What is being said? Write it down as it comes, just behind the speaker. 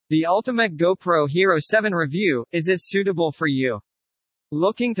The ultimate GoPro Hero 7 review, is it suitable for you?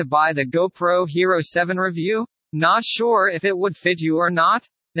 Looking to buy the GoPro Hero 7 review? Not sure if it would fit you or not?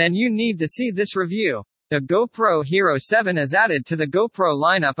 Then you need to see this review. The GoPro Hero 7 is added to the GoPro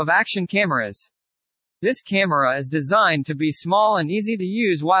lineup of action cameras. This camera is designed to be small and easy to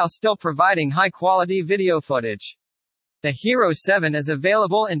use while still providing high-quality video footage. The Hero 7 is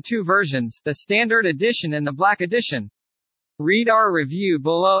available in two versions, the Standard Edition and the Black Edition. Read our review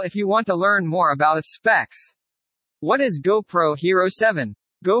below if you want to learn more about its specs. What is GoPro Hero 7?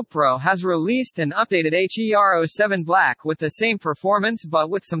 GoPro has released an updated Hero 7 Black with the same performance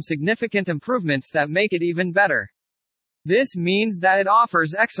but with some significant improvements that make it even better. This means that it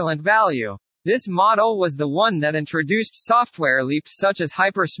offers excellent value. This model was the one that introduced software leaps such as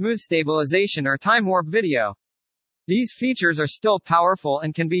hyper-smooth stabilization or time warp video. These features are still powerful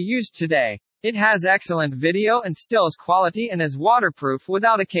and can be used today. It has excellent video and stills quality and is waterproof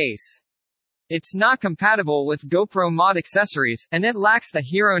without a case. It's not compatible with GoPro mod accessories, and it lacks the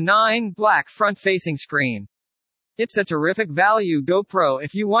Hero 9 Black front-facing screen. It's a terrific value GoPro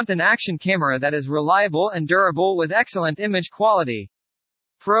if you want an action camera that is reliable and durable with excellent image quality.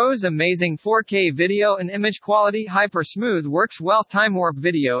 Pros: amazing 4K video and image quality. Hyper smooth works well. Time warp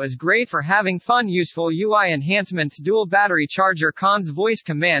video is great for having fun. Useful UI enhancements. Dual battery charger. Cons: voice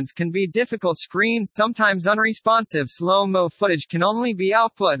commands can be difficult. Screens sometimes unresponsive. Slow-mo footage can only be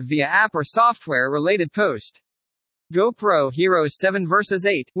output via app or software related post. GoPro Hero 7 vs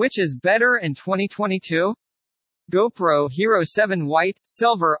 8. Which is better in 2022? GoPro Hero 7 White,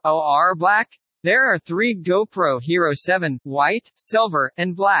 Silver, or Black? There are three GoPro Hero 7, White, Silver,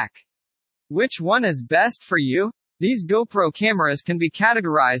 and Black. Which one is best for you? These GoPro cameras can be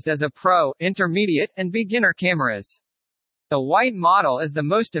categorized as a pro, intermediate, and beginner cameras. The white model is the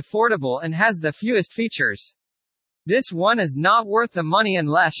most affordable and has the fewest features. This one is not worth the money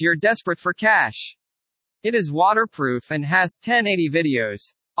unless you're desperate for cash. It is waterproof and has 1080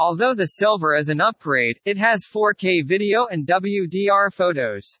 videos. Although the Silver is an upgrade, it has 4K video and WDR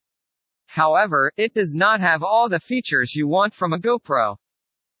photos. However, it does not have all the features you want from a GoPro.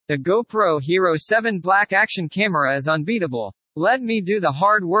 The GoPro Hero 7 Black action camera is unbeatable. Let me do the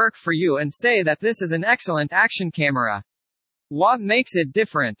hard work for you and say that this is an excellent action camera. What makes it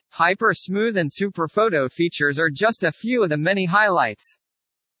different? Hyper smooth and super photo features are just a few of the many highlights.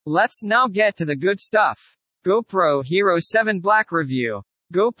 Let's now get to the good stuff. GoPro Hero 7 Black review.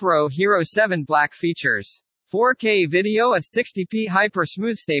 GoPro Hero 7 Black features 4K video at 60p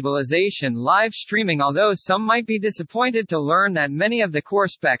hyper-smooth stabilization live streaming. Although some might be disappointed to learn that many of the core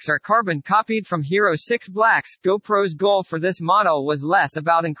specs are carbon copied from Hero 6 Blacks, GoPro's goal for this model was less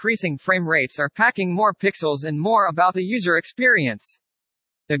about increasing frame rates or packing more pixels and more about the user experience.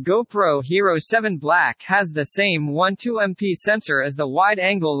 The GoPro Hero 7 Black has the same 12MP sensor as the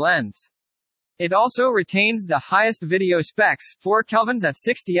wide-angle lens. It also retains the highest video specs, 4 kelvins at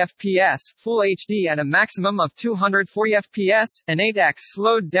 60 fps, Full HD at a maximum of 240 fps, and 8x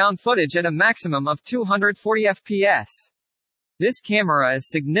slowed down footage at a maximum of 240 fps. This camera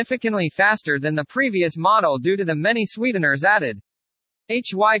is significantly faster than the previous model due to the many sweeteners added.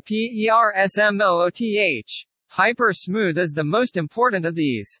 HYPERSMOOTH. Hyper smooth is the most important of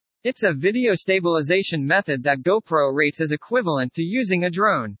these. It's a video stabilization method that GoPro rates as equivalent to using a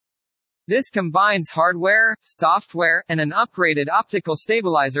drone. This combines hardware, software, and an upgraded optical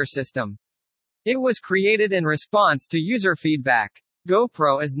stabilizer system. It was created in response to user feedback.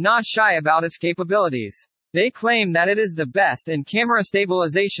 GoPro is not shy about its capabilities. They claim that it is the best in camera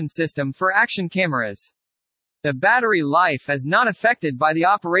stabilization system for action cameras. The battery life is not affected by the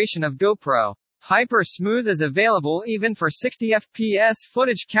operation of GoPro. Hyper Smooth is available even for 60 fps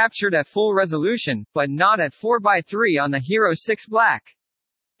footage captured at full resolution, but not at 4:3 on the Hero 6 Black.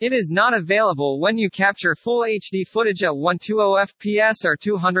 It is not available when you capture full HD footage at 120 fps or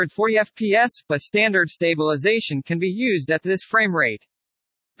 240 fps, but standard stabilization can be used at this frame rate.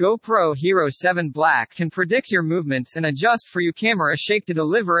 GoPro Hero 7 Black can predict your movements and adjust for your camera shake to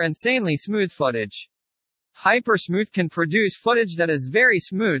deliver insanely smooth footage. Hypersmooth can produce footage that is very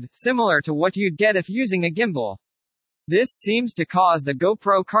smooth, similar to what you'd get if using a gimbal. This seems to cause the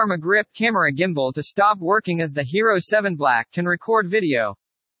GoPro Karma Grip camera gimbal to stop working as the Hero 7 Black can record video.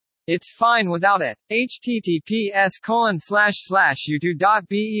 It's fine without it.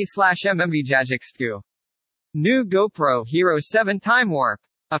 https://youtube.be/mmvjajixku. New GoPro Hero 7 Time Warp.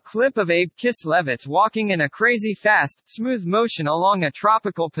 A clip of Abe Kislevitz walking in a crazy fast, smooth motion along a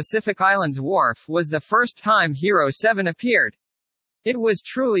tropical Pacific Islands wharf was the first time Hero 7 appeared. It was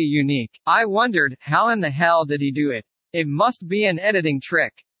truly unique. I wondered, how in the hell did he do it? It must be an editing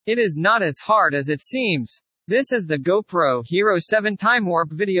trick. It is not as hard as it seems. This is the GoPro Hero 7 Time Warp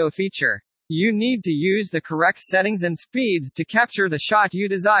video feature. You need to use the correct settings and speeds to capture the shot you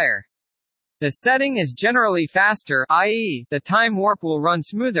desire. The setting is generally faster, i.e., the time warp will run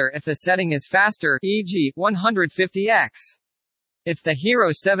smoother if the setting is faster, e.g., 150x. If the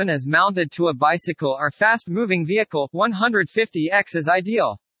Hero 7 is mounted to a bicycle or fast-moving vehicle, 150x is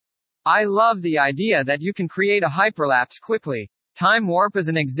ideal. I love the idea that you can create a hyperlapse quickly. Time warp is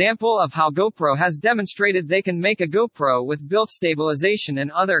an example of how GoPro has demonstrated they can make a GoPro with built stabilization and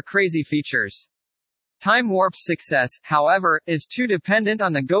other crazy features. Time warp's success, however, is too dependent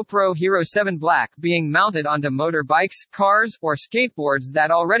on the GoPro Hero 7 Black being mounted onto motorbikes, cars, or skateboards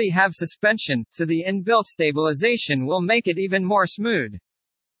that already have suspension, so the inbuilt stabilization will make it even more smooth.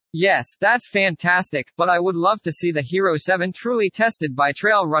 Yes, that's fantastic, but I would love to see the Hero 7 truly tested by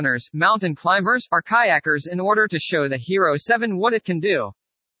trail runners, mountain climbers, or kayakers in order to show the Hero 7 what it can do.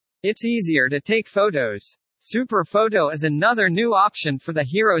 It's easier to take photos. Super Photo is another new option for the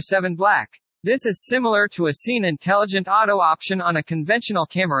Hero 7 Black. This is similar to a Scene Intelligent Auto option on a conventional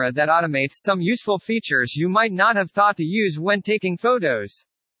camera that automates some useful features you might not have thought to use when taking photos.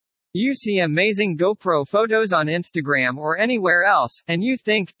 You see amazing GoPro photos on Instagram or anywhere else, and you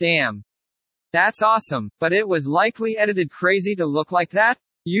think, damn, that's awesome, but it was likely edited crazy to look like that?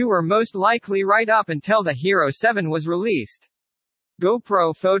 You were most likely right up until the Hero 7 was released.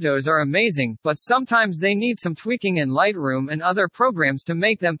 GoPro photos are amazing, but sometimes they need some tweaking in Lightroom and other programs to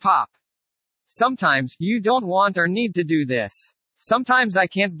make them pop. Sometimes, you don't want or need to do this. Sometimes I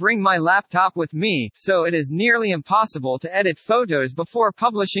can't bring my laptop with me, so it is nearly impossible to edit photos before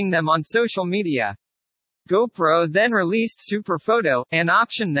publishing them on social media. GoPro then released Super Photo, an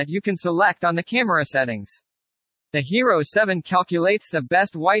option that you can select on the camera settings. The Hero 7 calculates the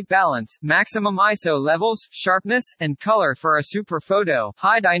best white balance, maximum ISO levels, sharpness, and color for a Super Photo,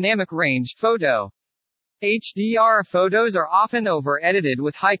 high dynamic range photo. HDR photos are often over-edited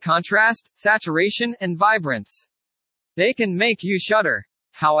with high contrast, saturation, and vibrance. They can make you shudder.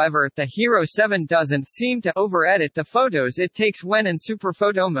 However, the Hero 7 doesn't seem to over-edit the photos it takes when in Super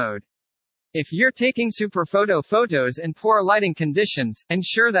Photo mode. If you're taking Super Photo photos in poor lighting conditions,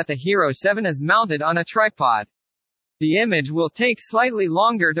 ensure that the Hero 7 is mounted on a tripod. The image will take slightly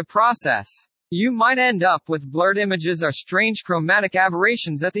longer to process. You might end up with blurred images or strange chromatic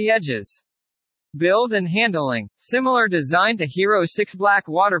aberrations at the edges. Build and handling. Similar design to Hero 6 Black,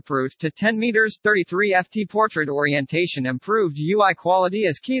 waterproof to 10 meters, 33 ft portrait orientation, improved UI quality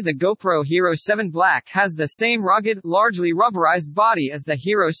is key. The GoPro Hero 7 Black has the same rugged, largely rubberized body as the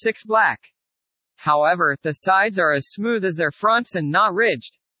Hero 6 Black. However, the sides are as smooth as their fronts and not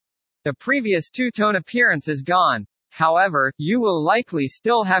ridged. The previous two-tone appearance is gone. However, you will likely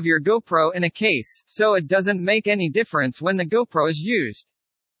still have your GoPro in a case, so it doesn't make any difference when the GoPro is used.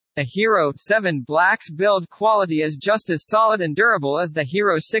 The Hero 7 Black's build quality is just as solid and durable as the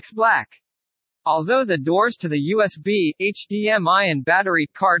Hero 6 Black. Although the doors to the USB, HDMI and battery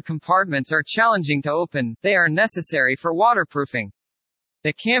card compartments are challenging to open, they are necessary for waterproofing.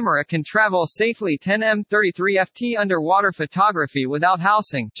 The camera can travel safely 10m 33 ft underwater photography without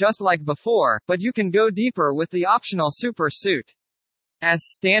housing, just like before, but you can go deeper with the optional Super Suit.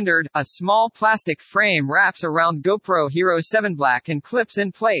 As standard, a small plastic frame wraps around GoPro Hero 7 Black and clips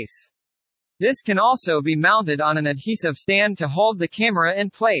in place. This can also be mounted on an adhesive stand to hold the camera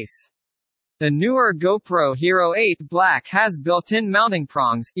in place. The newer GoPro Hero 8 Black has built-in mounting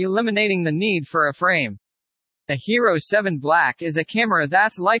prongs, eliminating the need for a frame. The Hero 7 Black is a camera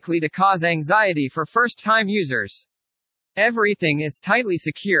that's likely to cause anxiety for first-time users. Everything is tightly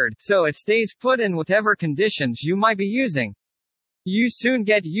secured, so it stays put in whatever conditions you might be using. You soon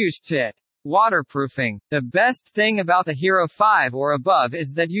get used to it. Waterproofing. The best thing about the Hero 5 or above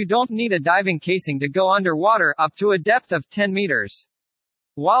is that you don't need a diving casing to go underwater up to a depth of 10 meters.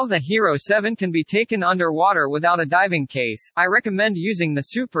 While the Hero 7 can be taken underwater without a diving case, I recommend using the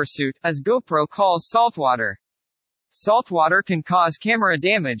Super Suit, as GoPro calls saltwater. Saltwater can cause camera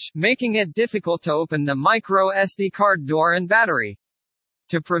damage, making it difficult to open the micro SD card door and battery.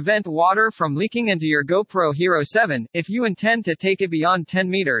 To prevent water from leaking into your GoPro Hero 7, if you intend to take it beyond 10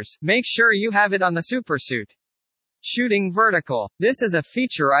 meters, make sure you have it on the Super Suit. Shooting vertical. This is a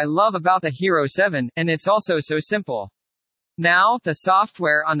feature I love about the Hero 7, and it's also so simple. Now, the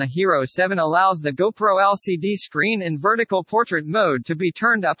software on the Hero 7 allows the GoPro LCD screen in vertical portrait mode to be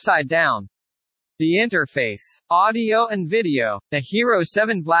turned upside down. The interface. Audio and video. The Hero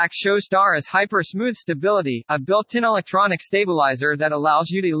 7 Black Showstar is Hyper Smooth Stability, a built-in electronic stabilizer that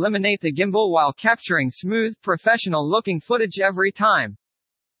allows you to eliminate the gimbal while capturing smooth, professional-looking footage every time.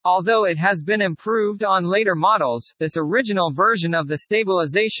 Although it has been improved on later models, this original version of the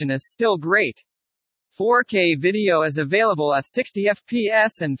stabilization is still great. 4K video is available at 60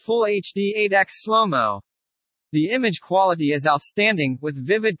 fps and Full HD 8x slow-mo. The image quality is outstanding, with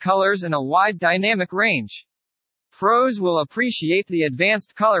vivid colors and a wide dynamic range. Pros will appreciate the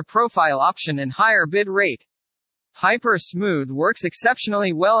advanced color profile option and higher bit rate. Hyper Smooth works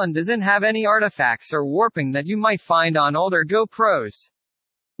exceptionally well and doesn't have any artifacts or warping that you might find on older GoPros.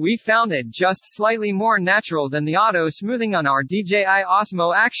 We found it just slightly more natural than the auto smoothing on our DJI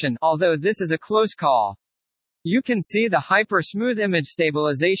Osmo Action, although this is a close call. You can see the Hyper Smooth image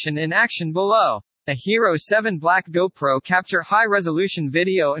stabilization in action below. The Hero 7 Black GoPro capture high-resolution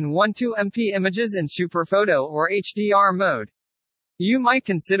video in 12MP images in Superphoto or HDR mode. You might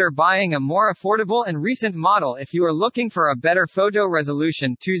consider buying a more affordable and recent model if you are looking for a better photo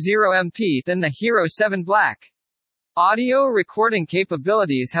resolution 20MP than the Hero 7 Black. Audio recording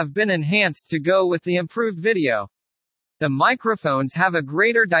capabilities have been enhanced to go with the improved video. The microphones have a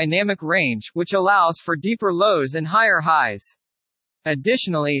greater dynamic range, which allows for deeper lows and higher highs.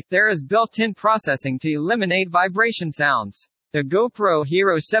 Additionally, there is built-in processing to eliminate vibration sounds. The GoPro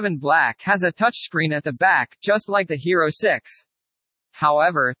Hero 7 Black has a touchscreen at the back, just like the Hero 6.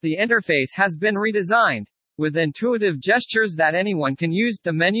 However, the interface has been redesigned. With intuitive gestures that anyone can use,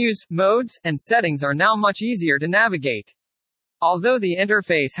 the menus, modes, and settings are now much easier to navigate. Although the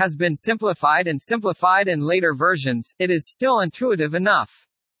interface has been simplified in later versions, it is still intuitive enough.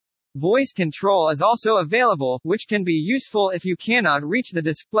 Voice control is also available, which can be useful if you cannot reach the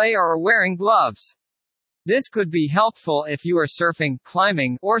display or are wearing gloves. This could be helpful if you are surfing,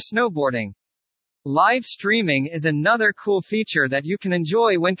 climbing, or snowboarding. Live streaming is another cool feature that you can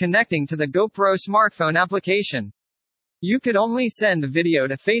enjoy when connecting to the GoPro smartphone application. You could only send video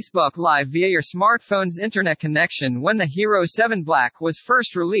to Facebook Live via your smartphone's internet connection when the Hero 7 Black was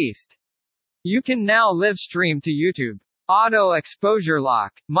first released. You can now live stream to YouTube. Auto exposure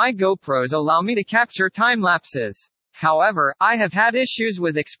lock. My GoPros allow me to capture time lapses. However, I have had issues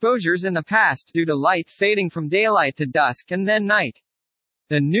with exposures in the past due to light fading from daylight to dusk and then night.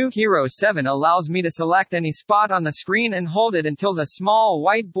 The new Hero 7 allows me to select any spot on the screen and hold it until the small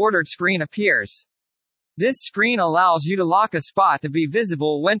white bordered screen appears. This screen allows you to lock a spot to be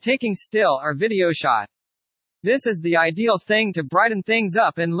visible when taking still or video shot. This is the ideal thing to brighten things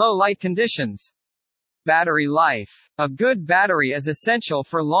up in low light conditions. Battery life. A good battery is essential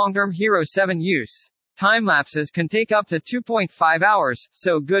for long-term Hero 7 use. Time-lapses can take up to 2.5 hours,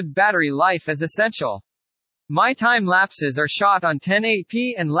 so good battery life is essential. My time-lapses are shot on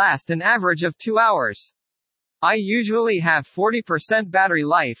 1080p and last an average of 2 hours. I usually have 40% battery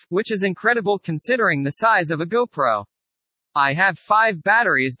life, which is incredible considering the size of a GoPro. I have 5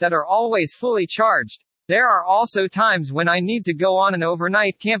 batteries that are always fully charged. There are also times when I need to go on an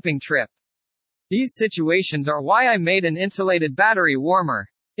overnight camping trip. These situations are why I made an insulated battery warmer.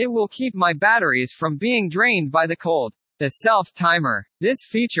 It will keep my batteries from being drained by the cold. The self-timer. This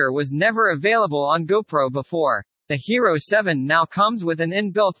feature was never available on GoPro before. The Hero 7 now comes with an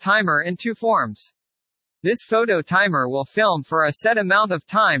inbuilt timer in 2 forms. This photo timer will film for a set amount of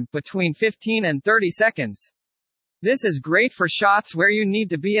time, between 15 and 30 seconds. This is great for shots where you need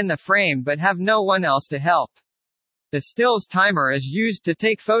to be in the frame but have no one else to help. The stills timer is used to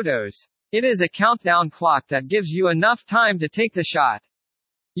take photos. It is a countdown clock that gives you enough time to take the shot.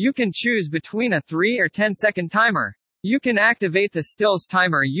 You can choose between a 3 or 10-second timer. You can activate the stills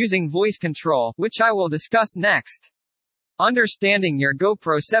timer using voice control, which I will discuss next. Understanding your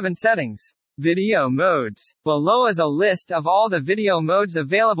GoPro 7 settings. Video modes. Below is a list of all the video modes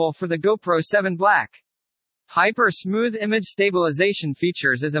available for the GoPro 7 Black. Hyper Smooth image stabilization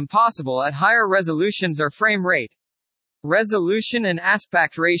features is impossible at higher resolutions or frame rate. Resolution and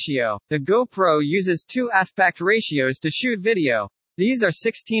aspect ratio. The GoPro uses 2 aspect ratios to shoot video. These are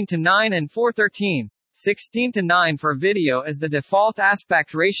 16:9 and 4:13. 16:9 for video is the default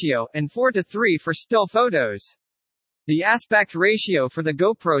aspect ratio, and 4:3 for still photos. The aspect ratio for the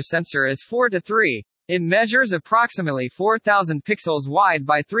GoPro sensor is 4:3. It measures approximately 4,000 pixels wide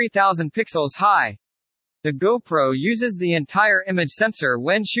by 3,000 pixels high. The GoPro uses the entire image sensor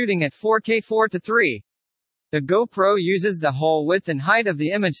when shooting at 4K 4:3. The GoPro uses the whole width and height of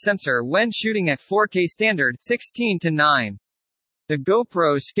the image sensor when shooting at 4K standard 16:9. The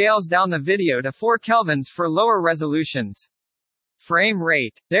GoPro scales down the video to 4 kelvins for lower resolutions. Frame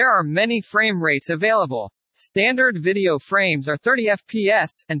rate. There are many frame rates available. Standard video frames are 30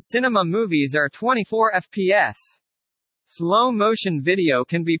 fps, and cinema movies are 24 fps. Slow motion video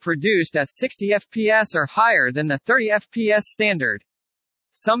can be produced at 60 fps or higher than the 30 fps standard.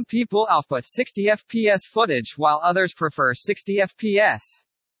 Some people output 60 fps footage while others prefer 60 fps.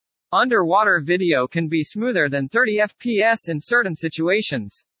 Underwater video can be smoother than 30 fps in certain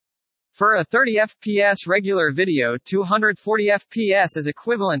situations. For a 30 fps regular video, 240 fps is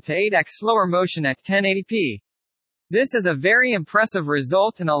equivalent to 8x slower motion at 1080p. This is a very impressive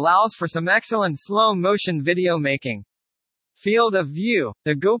result and allows for some excellent slow motion video making. Field of view.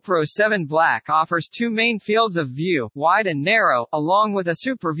 The GoPro 7 Black offers two main fields of view, wide and narrow, along with a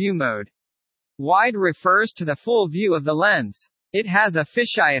super view mode. Wide refers to the full view of the lens. It has a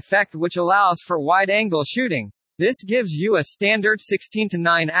fisheye effect which allows for wide-angle shooting. This gives you a standard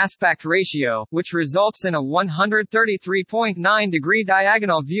 16:9 aspect ratio, which results in a 133.9-degree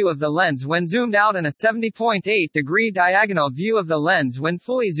diagonal view of the lens when zoomed out and a 70.8-degree diagonal view of the lens when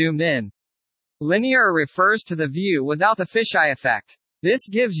fully zoomed in. Linear refers to the view without the fisheye effect. This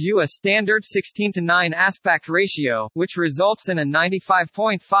gives you a standard 16:9 aspect ratio, which results in a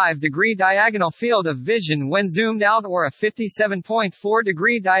 95.5-degree diagonal field of vision when zoomed out or a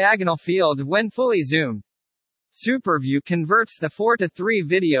 57.4-degree diagonal field when fully zoomed. Superview converts the 4:3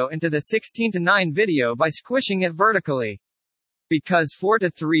 video into the 16:9 video by squishing it vertically. Because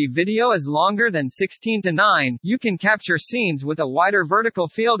 4:3 video is longer than 16:9, you can capture scenes with a wider vertical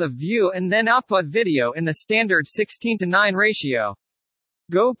field of view and then output video in the standard 16:9 ratio.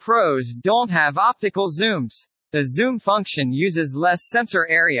 GoPros don't have optical zooms. The zoom function uses less sensor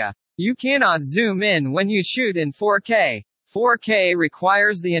area. You cannot zoom in when you shoot in 4K. 4K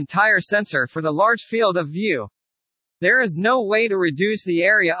requires the entire sensor for the large field of view. There is no way to reduce the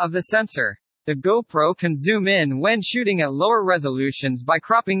area of the sensor. The GoPro can zoom in when shooting at lower resolutions by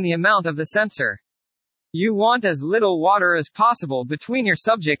cropping the amount of the sensor. You want as little water as possible between your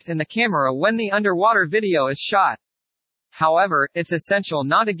subject and the camera when the underwater video is shot. However, it's essential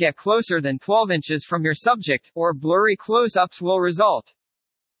not to get closer than 12 inches from your subject, or blurry close-ups will result.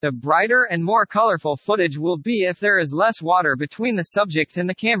 The brighter and more colorful footage will be if there is less water between the subject and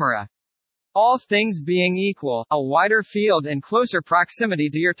the camera. All things being equal, a wider field and closer proximity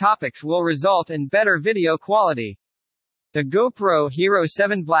to your topics will result in better video quality. The GoPro Hero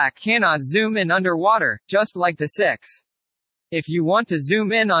 7 Black cannot zoom in underwater, just like the 6. If you want to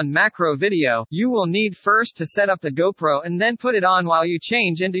zoom in on macro video, you will need first to set up the GoPro and then put it on while you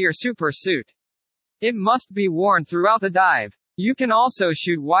change into your super suit. It must be worn throughout the dive. You can also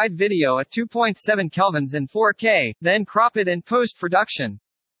shoot wide video at 2.7 kelvins and 4K, then crop it in post-production.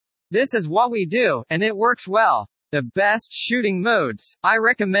 This is what we do, and it works well. The best shooting modes. I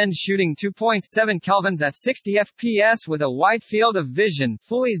recommend shooting 2.7 kelvins at 60 fps with a wide field of vision,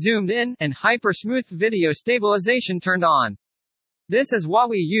 fully zoomed in, and hyper-smooth video stabilization turned on. This is what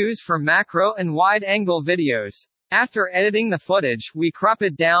we use for macro and wide-angle videos. After editing the footage, we crop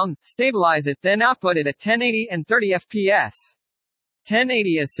it down, stabilize it, then output it at 1080 and 30 fps. 1080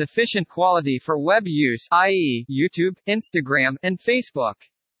 is sufficient quality for web use, i.e., YouTube, Instagram, and Facebook.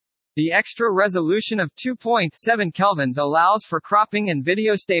 The extra resolution of 2.7 kelvins allows for cropping and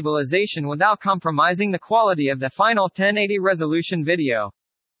video stabilization without compromising the quality of the final 1080 resolution video.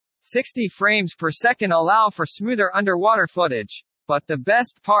 60 frames per second allow for smoother underwater footage. But the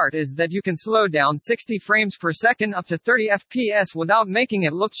best part is that you can slow down 60 frames per second up to 30 fps without making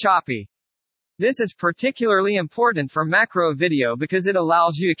it look choppy. This is particularly important for macro video because it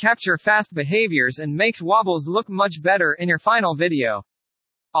allows you to capture fast behaviors and makes wobbles look much better in your final video.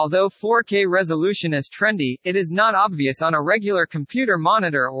 Although 4K resolution is trendy, it is not obvious on a regular computer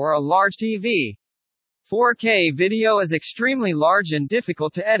monitor or a large TV. 4K video is extremely large and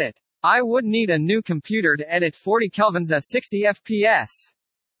difficult to edit. I would need a new computer to edit 40 kelvins at 60 fps.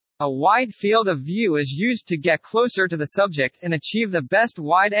 A wide field of view is used to get closer to the subject and achieve the best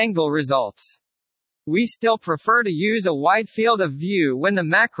wide-angle results. We still prefer to use a wide field of view when the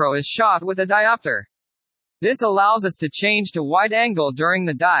macro is shot with a diopter. This allows us to change to wide angle during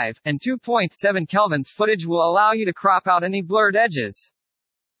the dive, and 2.7 kelvins footage will allow you to crop out any blurred edges.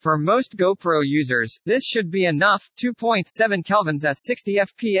 For most GoPro users, this should be enough. 2.7 kelvins at 60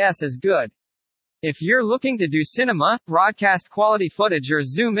 fps is good. If you're looking to do cinema, broadcast quality footage or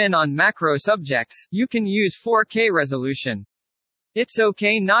zoom in on macro subjects, you can use 4K resolution. It's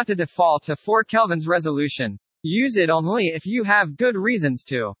okay not to default to 4 kelvins resolution. Use it only if you have good reasons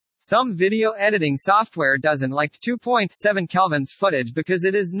to. Some video editing software doesn't like 2.7 kelvins footage because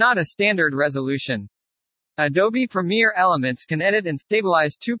it is not a standard resolution. Adobe Premiere Elements can edit and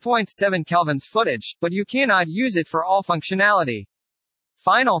stabilize 2.7 kelvins footage, but you cannot use it for all functionality.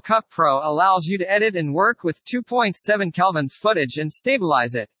 Final Cut Pro allows you to edit and work with 2.7 kelvins footage and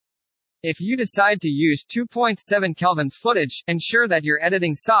stabilize it. If you decide to use 2.7 kelvins footage, ensure that your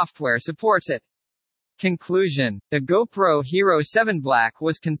editing software supports it. Conclusion. The GoPro Hero 7 Black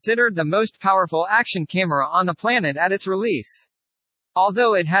was considered the most powerful action camera on the planet at its release.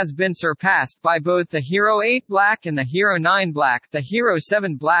 Although it has been surpassed by both the Hero 8 Black and the Hero 9 Black, the Hero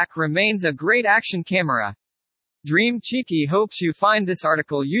 7 Black remains a great action camera. Dream Cheeky hopes you find this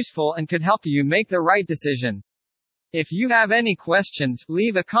article useful and could help you make the right decision. If you have any questions,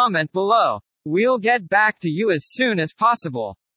 leave a comment below. We'll get back to you as soon as possible.